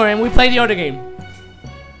 One more and we play the other game.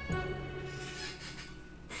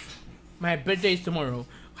 My birthday is tomorrow.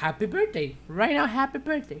 Happy birthday. Right now, happy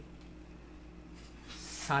birthday.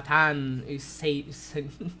 Satan is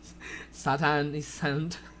Satan is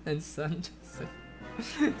sent and sent.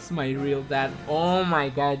 It's my real dad. Oh my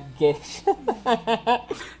god, yes.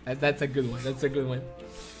 That's a good one. That's a good one.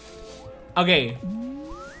 Okay.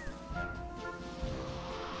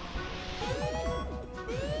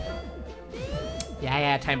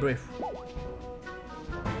 Yeah, time brief.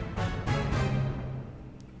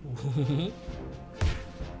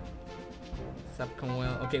 Subcom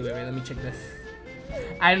well. Okay, wait, let me check this.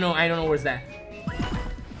 I don't know where's that.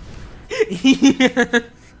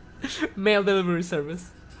 Mail delivery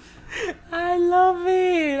service. I love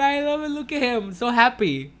it. I love it. Look at him. So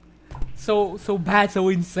happy. So bad. So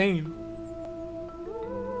insane.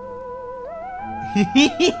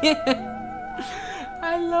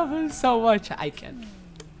 I love him so much. I can.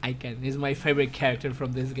 He's my favorite character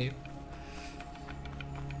from this game.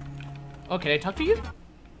 Oh, can I talk to you?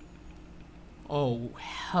 Oh,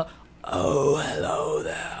 hello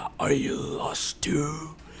there. Are you lost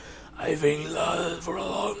too? I've been lost for a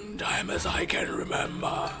long time as I can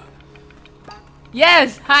remember.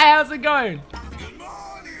 Yes! Hi, how's it going? Good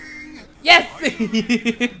morning! Yes!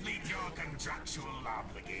 Complete your contractual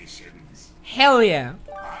obligations. Hell yeah.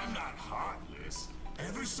 I'm not heartless.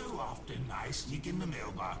 Ever so often, I sneak in the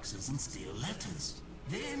mailboxes and steal letters.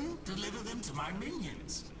 Then deliver them to my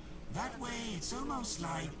minions. That way, it's almost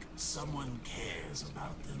like someone cares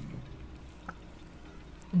about them.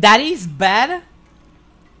 That is bad.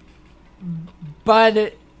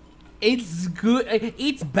 But it's good.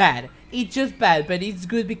 It's bad. It's just bad, but it's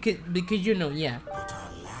good because you know, yeah. But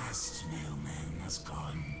our last mailman has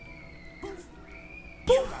gone. Poof.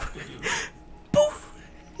 Poof. Poof.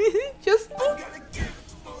 Just I've poof. got a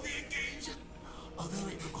gift for the occasion. Although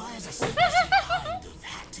it requires a special kind of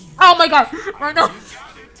hat to use. Oh my god! Oh no! You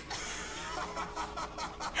got it.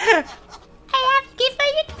 I have to give my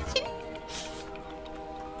attention.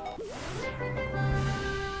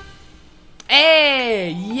 Hey,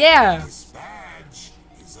 yeah. This badge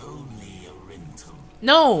is only a rental.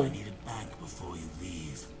 No. I need it back before you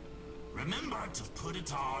leave. Remember to put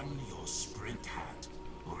it on your sprint hat,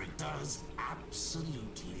 or it does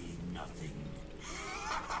absolutely nothing.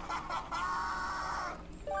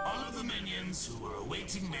 All of the minions who are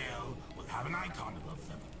awaiting mail will have an icon above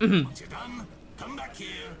them. Once you're done, come back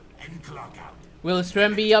here and clock out. Will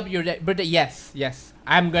stream be up your birthday? Yes, yes.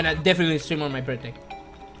 I'm gonna definitely stream on my birthday.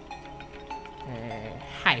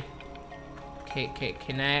 Hi. Okay,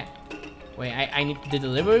 can I... Wait, I need the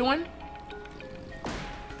delivery one?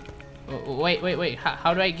 Oh, wait.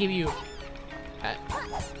 How do I give you...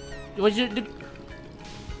 what's your...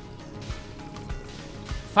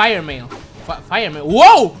 Fire mail. Fire mail.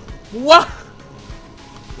 Whoa! What?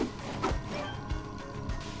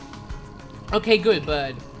 Okay, good,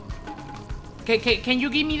 but... Can you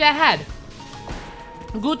give me that hat?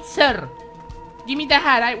 Good sir. Give me the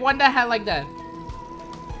hat. I want that hat like that.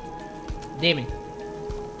 Damn it.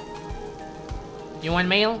 You want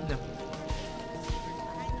mail? No.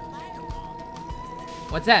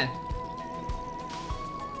 What's that?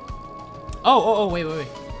 Oh, wait.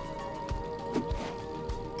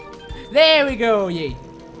 There we go, yay.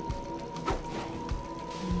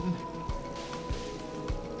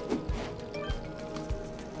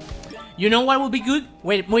 You know what would be good?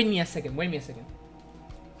 Wait me a second.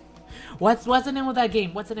 What's the name of that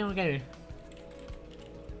game? What's the name of the game?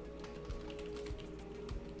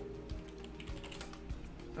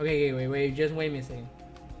 Okay, wait, just wait me a second.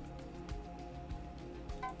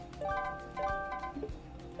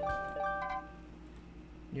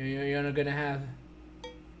 You're not gonna have...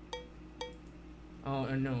 Oh,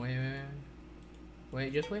 no,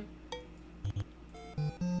 wait, just wait.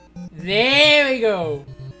 There we go!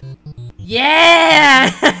 Yeah!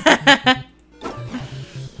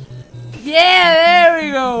 Yeah, there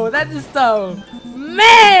we go! That's the stuff!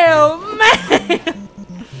 Mail!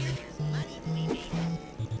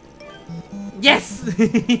 Yes!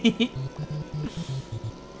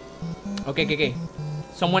 Okay.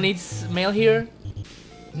 Someone needs mail here?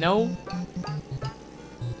 No?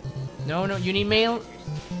 No, you need mail?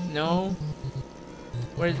 No.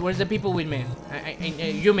 Where's the people with mail?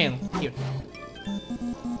 You mail. Here.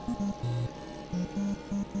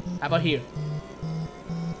 How about here?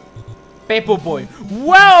 Pepper Boy.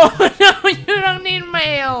 Whoa! No, you don't need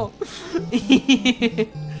mail!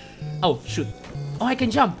 Oh, shoot. Oh, I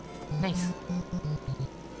can jump. Nice.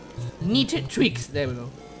 Neat tricks. There we go.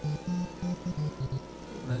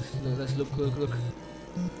 Let's look.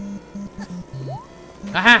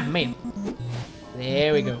 Aha, mail.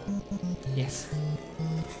 There we go. Yes.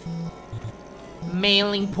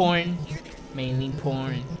 Mailing porn.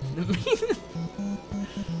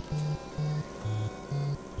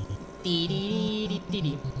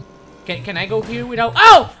 Can I go here without?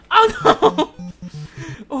 Oh no!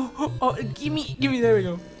 Oh, give me. There we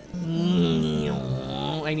go.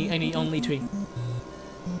 I need only 3.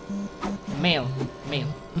 Mail.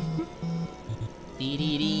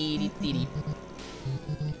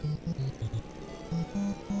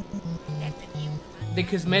 The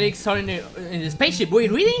cosmetics are in the spaceship.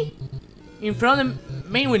 Wait, really? In front of the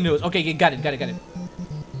main windows. Okay, got it.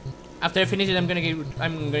 After I finish it, I'm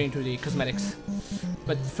going to the cosmetics.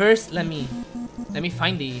 But first, let me Let me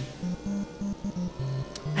find the...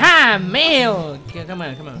 Ha! Mail! Come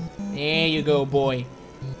on, come on. There you go, boy.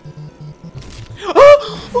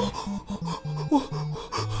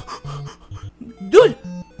 Dude!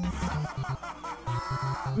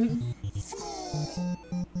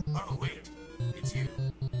 Oh, wait. It's you.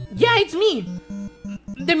 Yeah, it's me!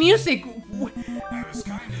 The music! I was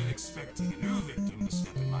kind of expecting a new victim to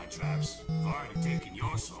step in my traps. I've already taken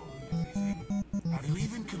your soul and everything. Have you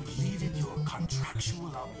even completed your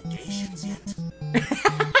contractual obligations yet?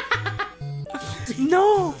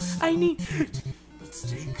 No! I need... But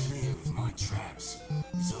stay clear of my traps.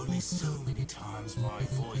 There's only so many times my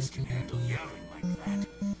voice can handle yelling like that.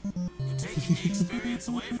 You're taking the experience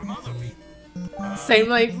away from other people. Same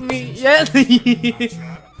like me, yeah. Trap.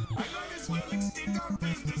 I might as well extend our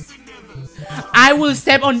business endeavors. I will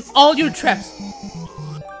step on all your traps. You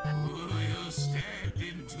stepped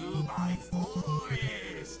into my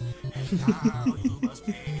forest, and now you must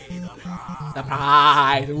pay the price. The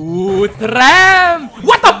prize. Ooh, Strem!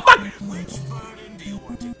 What the fuck? Which burden do you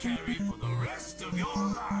want to carry for the rest of your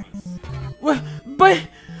life? But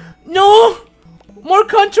no more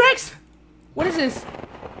contracts. What is this?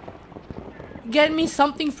 Get me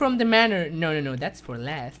something from the manor. No, that's for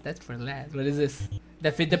last. That's for last. What is this?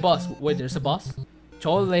 Defeat the boss. Wait, there's a boss?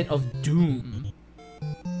 Toilet of Doom.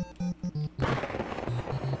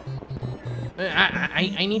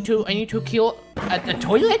 I need to kill a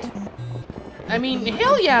toilet? I mean,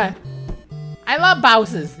 hell yeah. I love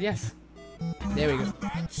bosses. Yes. There we go.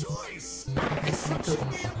 Bad choice. Exactly. Should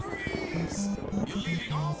be a breeze. You're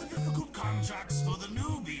leaving all the difficult contracts for the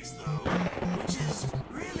newbies, though, which is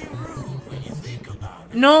really rude when you think about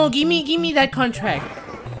it. No, give me that contract.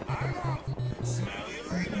 Smell you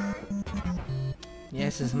later.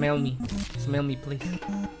 Yes, smell me, please.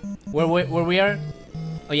 Where we are?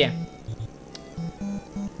 Oh yeah.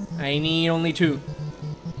 I need only 2.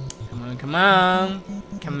 Come on, come on,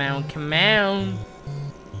 come on, come on.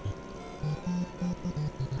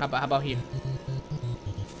 How about here?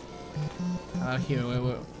 How about here?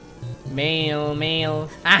 Where? Mail.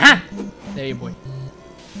 Aha! There you boy.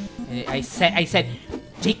 I said,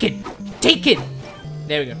 take it.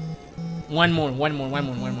 There we go. One more.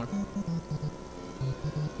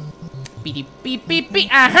 Beep, beep, beep, beep.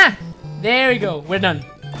 Aha! There we go. We're done.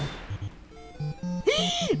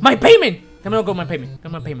 My payment! Come on, go my payment.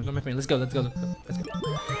 Let's go.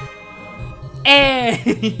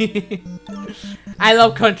 Hey! I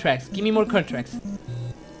love contracts. Give me more contracts.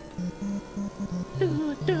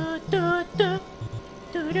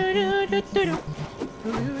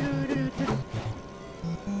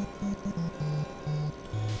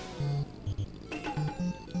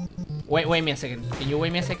 Wait me a second. Can you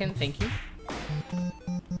wait me a second? Thank you.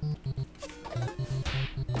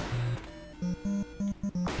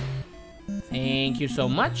 Thank you so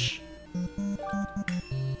much.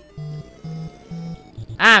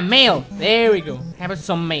 Ah, mail. There we go. Have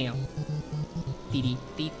some mail. If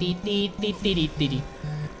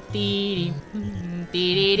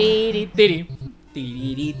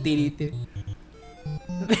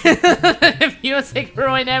music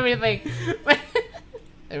ruined everything.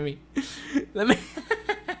 Let me.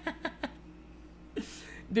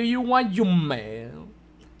 Do you want your mail?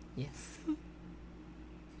 Yes.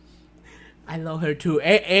 I love her too.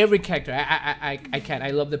 Every character. I can't.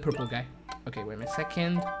 I love the purple guy. Okay, wait a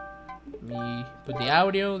second. Let me put the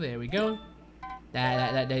audio. There we go.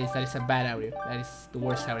 That is a bad audio. That is the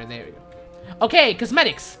worst audio. There we go. Okay,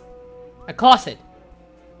 cosmetics. A closet.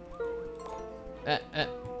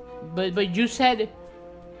 But you said,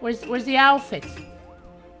 where's the outfit?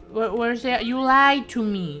 Where's the? You lied to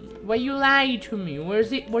me. Why you lied to me? Where's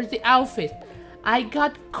the outfit? I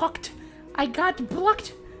got cocked. I got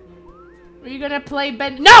blocked. Are you gonna play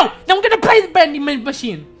bend? No! I'm gonna play the bending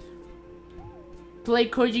machine. Play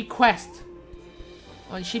Koji Quest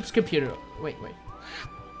on Sheep's computer. Wait.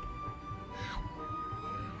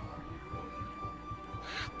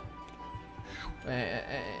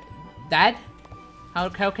 Dad? How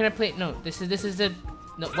can I play it? No, this is the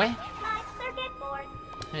no what?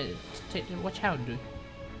 Watch out, dude.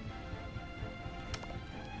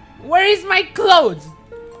 Where is my clothes?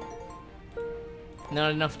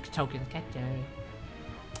 Not enough tokens.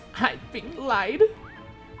 I've been lied.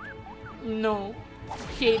 No. I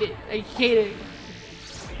hate it.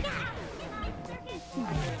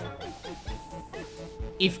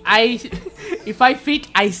 If I fit,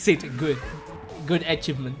 I sit. Good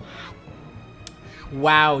achievement.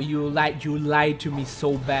 Wow, you lied to me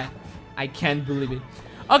so bad. I can't believe it.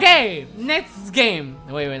 Okay, next game.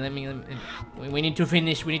 Wait, let me we need to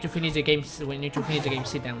finish the game.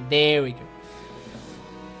 Sit down. There we go.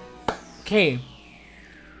 Okay.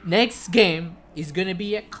 next game is gonna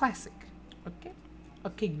be a classic. Okay?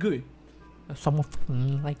 Okay, good. Some of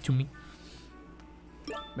them like to me.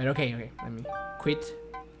 But okay, let me quit.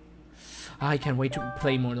 I can't wait to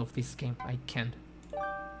play more of this game. I can't.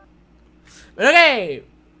 But okay!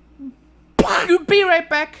 Be right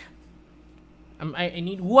back. I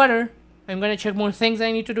need water. I'm gonna check more things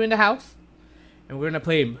I need to do in the house. And we're gonna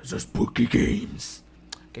play the spooky games.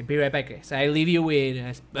 Okay, be right back, guys. I leave you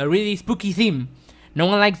with a really spooky theme. No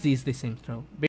one likes this theme, so